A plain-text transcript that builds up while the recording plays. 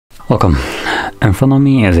Welcome. In front of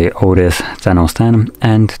me is a ODYS Thanos 10,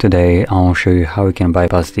 and today I'll show you how you can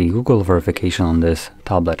bypass the Google verification on this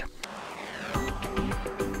tablet.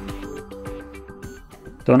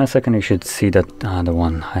 So in a second you should see that the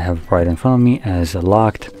one I have right in front of me is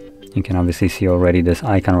locked. You can obviously see already this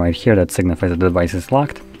icon right here that signifies that the device is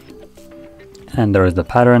locked. And there is the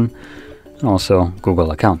pattern and also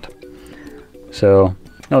Google account. So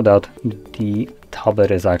no doubt the tablet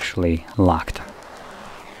is actually locked.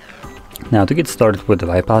 Now to get started with the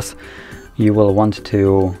bypass, you will want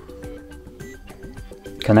to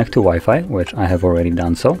connect to Wi-Fi, which I have already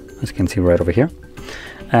done so, as you can see right over here.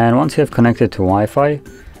 And once you have connected to Wi-Fi,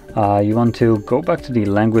 you want to go back to the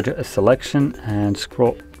language selection and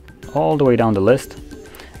scroll all the way down the list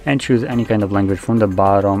and choose any kind of language from the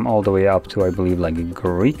bottom all the way up to, I believe, like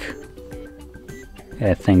Greek.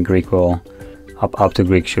 I think Greek will, up to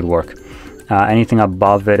Greek should work. Anything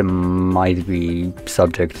above it might be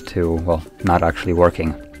subject to, well, not actually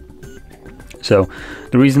working. So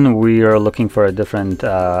the reason we are looking for a different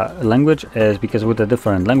language is because with a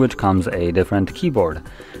different language comes a different keyboard.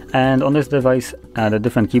 And on this device, the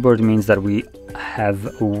different keyboard means that we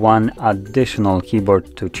have one additional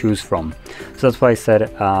keyboard to choose from. So that's why I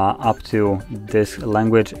said up to this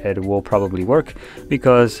language it will probably work,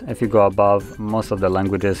 because if you go above, most of the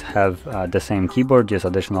languages have the same keyboard, just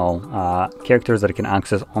additional characters that you can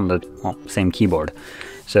access on the same keyboard.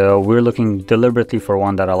 So we're looking deliberately for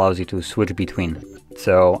one that allows you to switch between.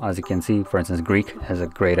 So as you can see, for instance, Greek is a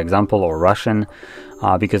great example, or Russian,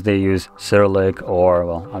 because they use Cyrillic or,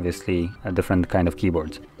 well, obviously a different kind of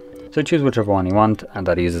keyboards. So choose whichever one you want, and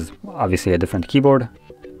that uses obviously a different keyboard.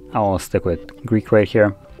 I'll stick with Greek right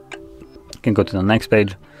here. You can go to the next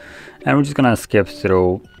page, and we're just gonna skip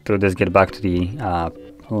through this, get back to the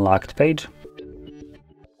locked page.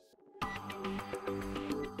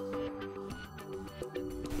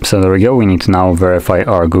 So there we go, we need to now verify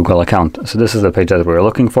our Google account. So this is the page that we're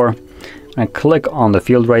looking for. And click on the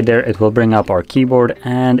field right there, it will bring up our keyboard,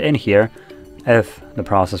 and in here, if the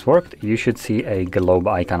process worked, you should see a globe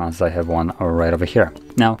icon, as I have one right over here.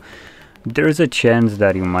 Now, there's a chance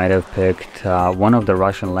that you might have picked one of the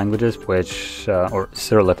Russian languages, which, or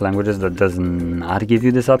Cyrillic languages, that does not give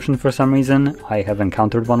you this option for some reason. I have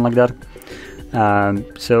encountered one like that.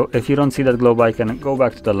 So if you don't see that globe icon, go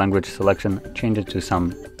back to the language selection, change it to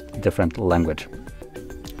some different language.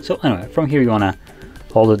 So anyway, from here you want to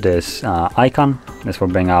hold this icon. This will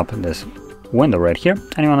bring up this window right here,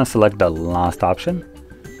 and you want to select the last option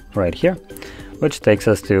right here, which takes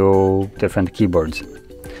us to different keyboards.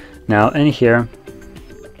 Now in here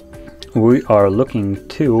we are looking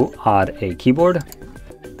to add a keyboard.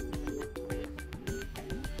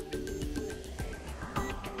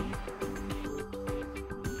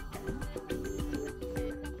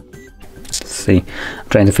 See, I'm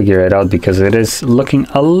trying to figure it out because it is looking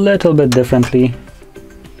a little bit differently.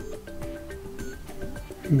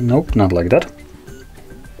 Nope, not like that.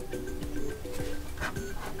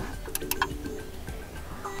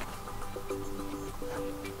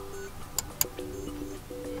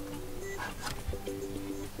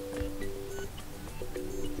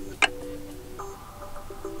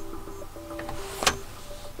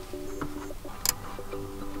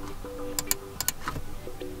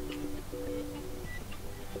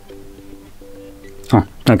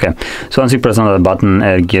 Okay, so once you press on the button,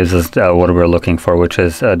 it gives us what we're looking for, which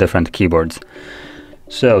is different keyboards.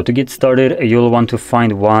 So to get started, you'll want to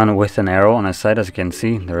find one with an arrow on a side. As you can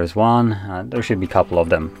see, there is one. There should be a couple of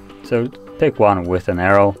them. So pick one with an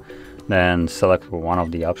arrow, then select one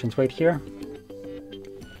of the options right here,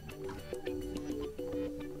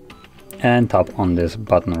 and tap on this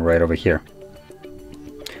button right over here.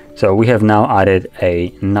 So we have now added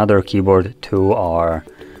another keyboard to our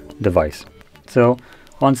device. So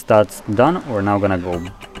once that's done, we're now gonna go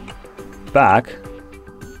back.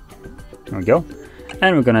 There we go.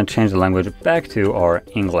 And we're gonna change the language back to our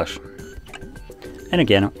English. And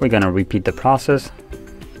again, we're gonna repeat the process.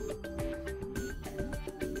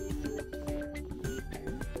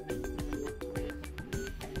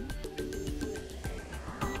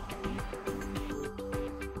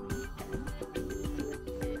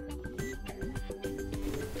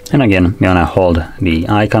 And again, you wanna hold the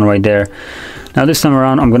icon right there. Now this time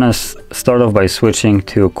around, I'm gonna start off by switching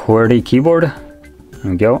to QWERTY keyboard.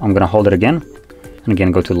 There we go. I'm gonna hold it again, and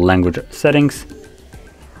again go to language settings.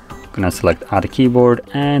 I'm gonna select add keyboard,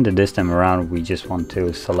 and this time around we just want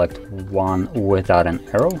to select one without an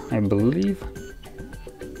arrow, I believe.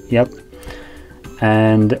 Yep.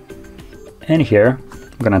 And in here,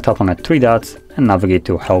 I'm gonna tap on the three dots and navigate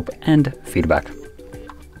to help and feedback.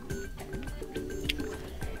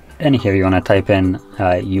 And here you want to type in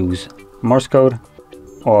use Morse code,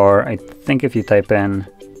 or I think if you type in,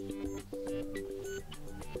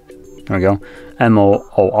 there we go,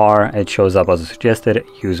 MOOR, it shows up as suggested,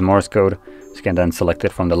 use Morse code, so you can then select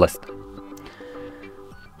it from the list.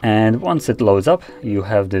 And once it loads up, you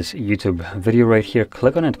have this YouTube video right here.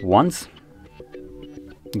 Click on it once,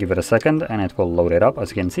 give it a second, and it will load it up,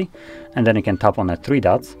 as you can see. And then you can tap on the 3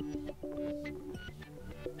 dots.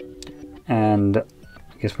 And I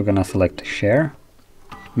guess we're gonna select share.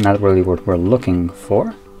 Not really what we're looking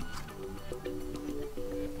for.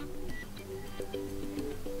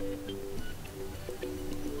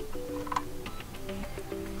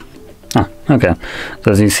 Okay,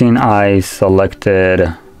 so as you've seen, I selected,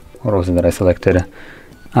 what was it that I selected?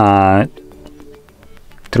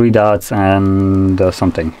 3 dots and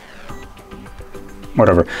something,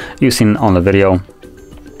 whatever you've seen on the video.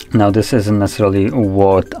 Now this isn't necessarily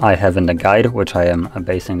what I have in the guide, which I am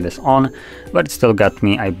basing this on, but it still got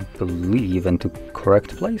me, I believe, into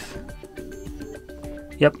correct place.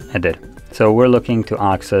 Yep, it did. So we're looking to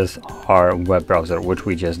access our web browser, which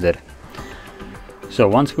we just did. So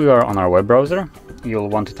once we are on our web browser, you'll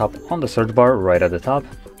want to tap on the search bar right at the top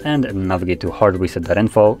and navigate to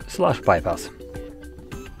HardReset.Info/bypass.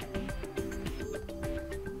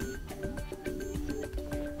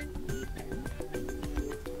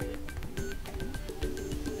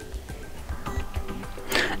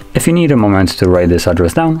 If you need a moment to write this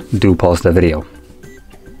address down, do pause the video.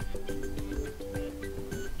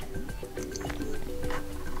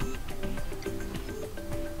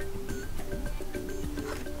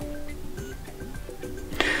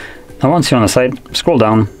 Now once you're on the site, scroll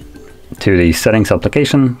down to the settings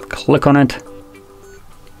application, click on it,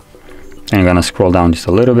 and you're gonna scroll down just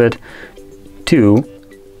a little bit to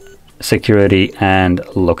security and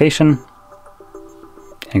location.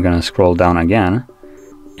 You're gonna scroll down again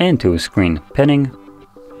into screen pinning,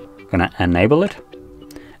 gonna enable it,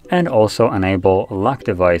 and also enable lock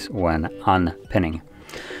device when unpinning.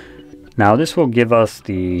 Now this will give us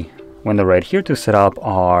the window right here to set up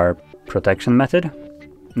our protection method.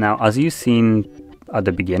 Now, as you've seen at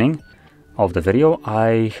the beginning of the video,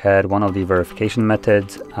 I had one of the verification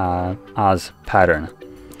methods as pattern.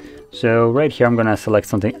 So right here, I'm gonna select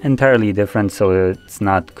something entirely different so it's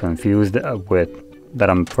not confused with that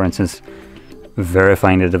I'm, for instance,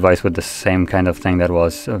 verifying the device with the same kind of thing that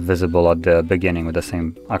was visible at the beginning with the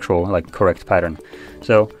same actual, like, correct pattern.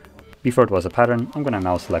 So before it was a pattern, I'm gonna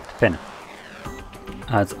now select pin.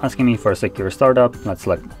 It's asking me for a secure startup. Let's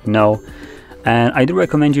select no. And I do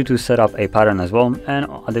recommend you to set up a pattern as well, and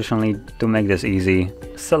additionally, to make this easy,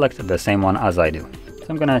 select the same one as I do. So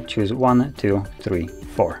I'm gonna choose 1, 2, 3,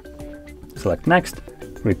 4. Select next,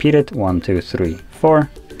 repeat it, 1, 2, 3, 4,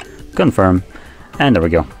 confirm, and there we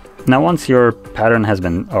go. Now once your pattern has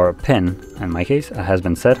been, or pin in my case, has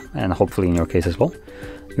been set, and hopefully in your case as well,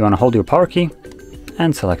 you wanna hold your power key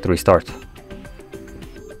and select restart.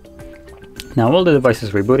 Now while the device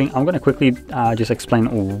is rebooting, I'm going to quickly just explain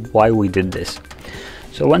why we did this.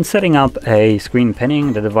 So when setting up a screen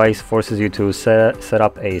pinning, the device forces you to set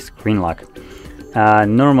up a screen lock.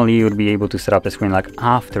 Normally you would be able to set up a screen lock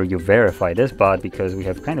after you verify this, but because we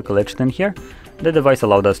have kind of glitched in here, the device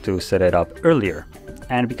allowed us to set it up earlier.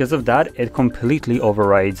 And because of that, it completely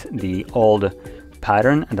overrides the old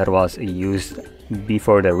pattern that was used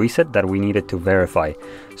before the reset that we needed to verify.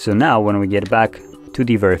 So now when we get back to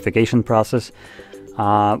the verification process,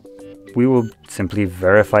 we will simply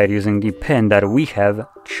verify it using the pin that we have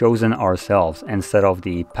chosen ourselves instead of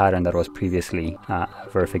the pattern that was previously a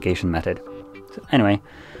verification method. So anyway,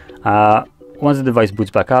 once the device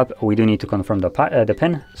boots back up, we do need to confirm the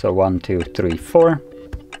pin. So 1, 2, 3, 4.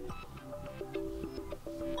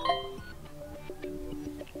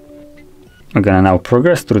 We're gonna now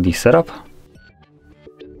progress through the setup.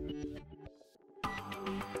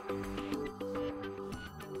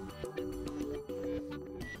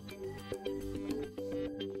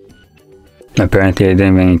 Apparently I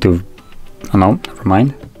didn't even need to, oh no, never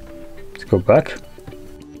mind. Let's go back.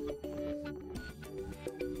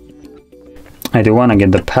 I do want to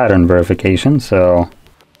get the pattern verification, so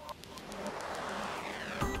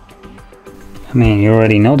I mean, you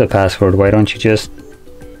already know the password, why don't you just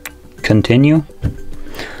continue?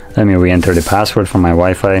 Let me re-enter the password from my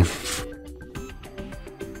Wi-Fi.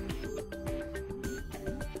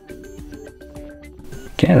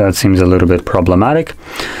 Okay, that seems a little bit problematic.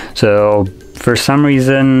 So for some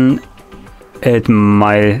reason, it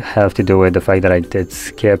might have to do with the fact that I did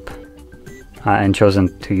skip and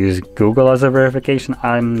chosen to use Google as a verification.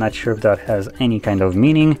 I'm not sure if that has any kind of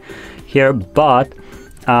meaning here, but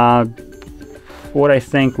what I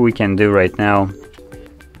think we can do right now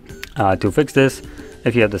To fix this,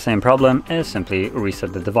 if you have the same problem, is simply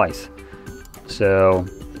reset the device. So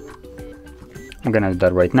I'm gonna do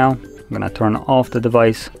that right now. I'm gonna turn off the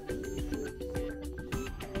device.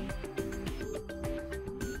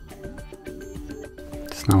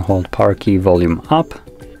 Let's now hold power key volume up.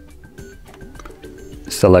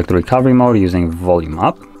 Select recovery mode using volume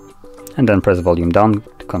up, and then press volume down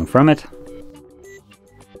to confirm it.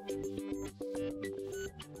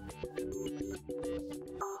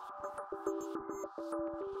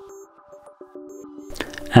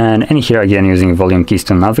 And in here again, using volume keys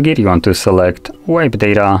to navigate, you want to select wipe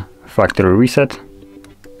data factory reset,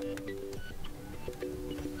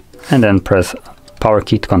 and then press power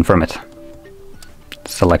key to confirm it.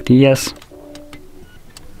 Select yes.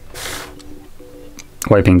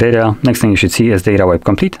 Wiping data. Next thing you should see is data wipe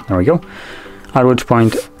complete. There we go. At which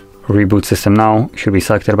point reboot system now should be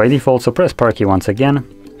selected by default. So press power key once again,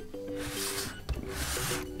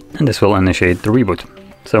 and this will initiate the reboot.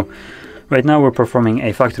 So right now we're performing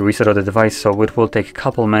a factory reset of the device, so it will take a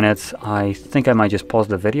couple minutes. I think I might just pause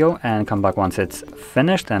the video and come back once it's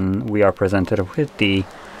finished and we are presented with the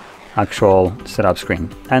actual setup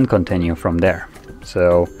screen and continue from there.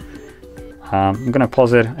 So I'm gonna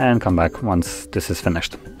pause it and come back once this is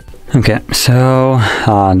finished. Okay, so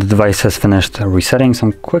the device has finished resetting, so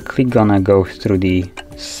I'm quickly gonna go through the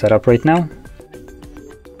setup right now.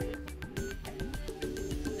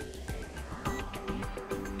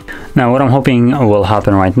 Now what I'm hoping will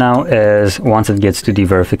happen right now is once it gets to the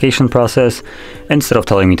verification process, instead of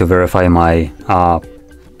telling me to verify my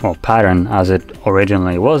pattern as it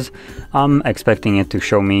originally was, I'm expecting it to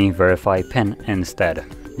show me verify PIN instead,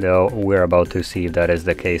 though we're about to see if that is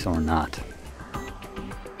the case or not.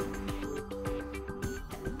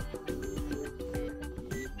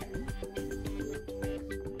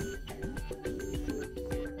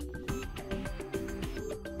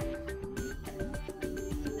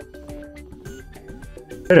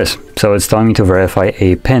 It is. So it's telling me to verify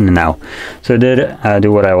a PIN now. So it did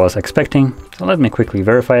do what I was expecting. So let me quickly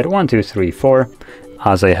verify it. 1, 2, 3, 4,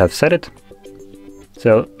 as I have set it.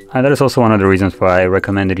 So that is also one of the reasons why I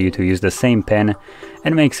recommended you to use the same PIN.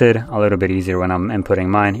 It makes it a little bit easier when I'm inputting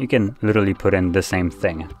mine. You can literally put in the same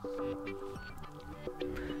thing.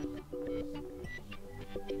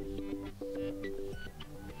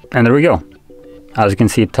 And there we go. As you can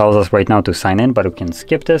see, it tells us right now to sign in, but we can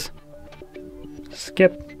skip this.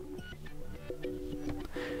 Skip.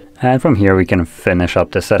 And from here we can finish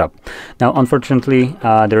up the setup. Now unfortunately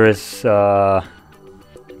there is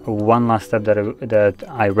one last step that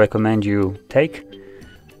I recommend you take,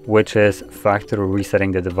 which is factory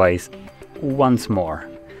resetting the device once more.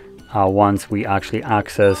 Once we actually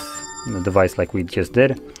access the device like we just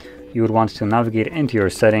did, you would want to navigate into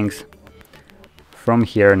your settings. From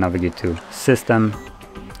here navigate to System,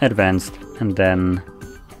 Advanced, and then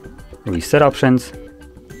Reset Options,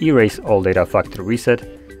 Erase All Data Factory Reset,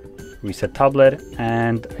 Reset Tablet,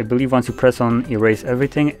 and I believe once you press on Erase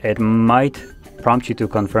Everything, it might prompt you to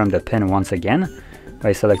confirm the PIN once again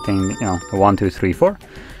by selecting, 1, 2, 3, 4.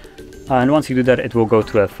 And once you do that, it will go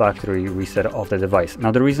to a factory reset of the device. Now,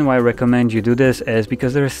 the reason why I recommend you do this is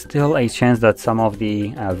because there is still a chance that some of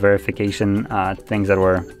the verification things that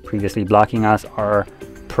were previously blocking us are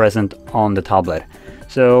present on the tablet.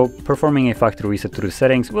 So performing a factory reset to the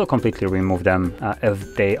settings will completely remove them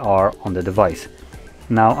if they are on the device.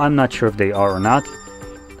 Now, I'm not sure if they are or not,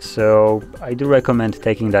 so I do recommend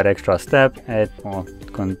taking that extra step. It will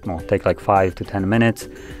take like 5 to 10 minutes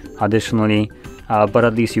additionally, but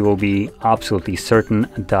at least you will be absolutely certain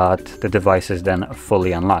that the device is then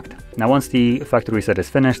fully unlocked. Now, once the factory reset is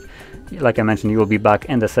finished, like I mentioned, you will be back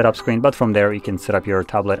in the setup screen, but from there you can set up your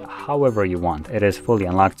tablet however you want. It is fully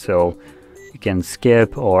unlocked, so you can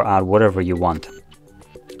skip or add whatever you want.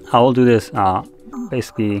 I will do this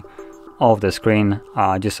basically off the screen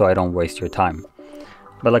just so I don't waste your time.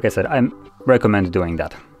 But like I said, I recommend doing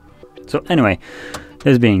that. So anyway,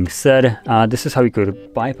 this being said, this is how you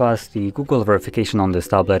could bypass the Google verification on this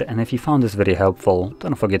tablet. And if you found this video helpful,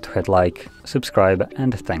 don't forget to hit like, subscribe,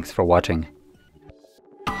 and thanks for watching.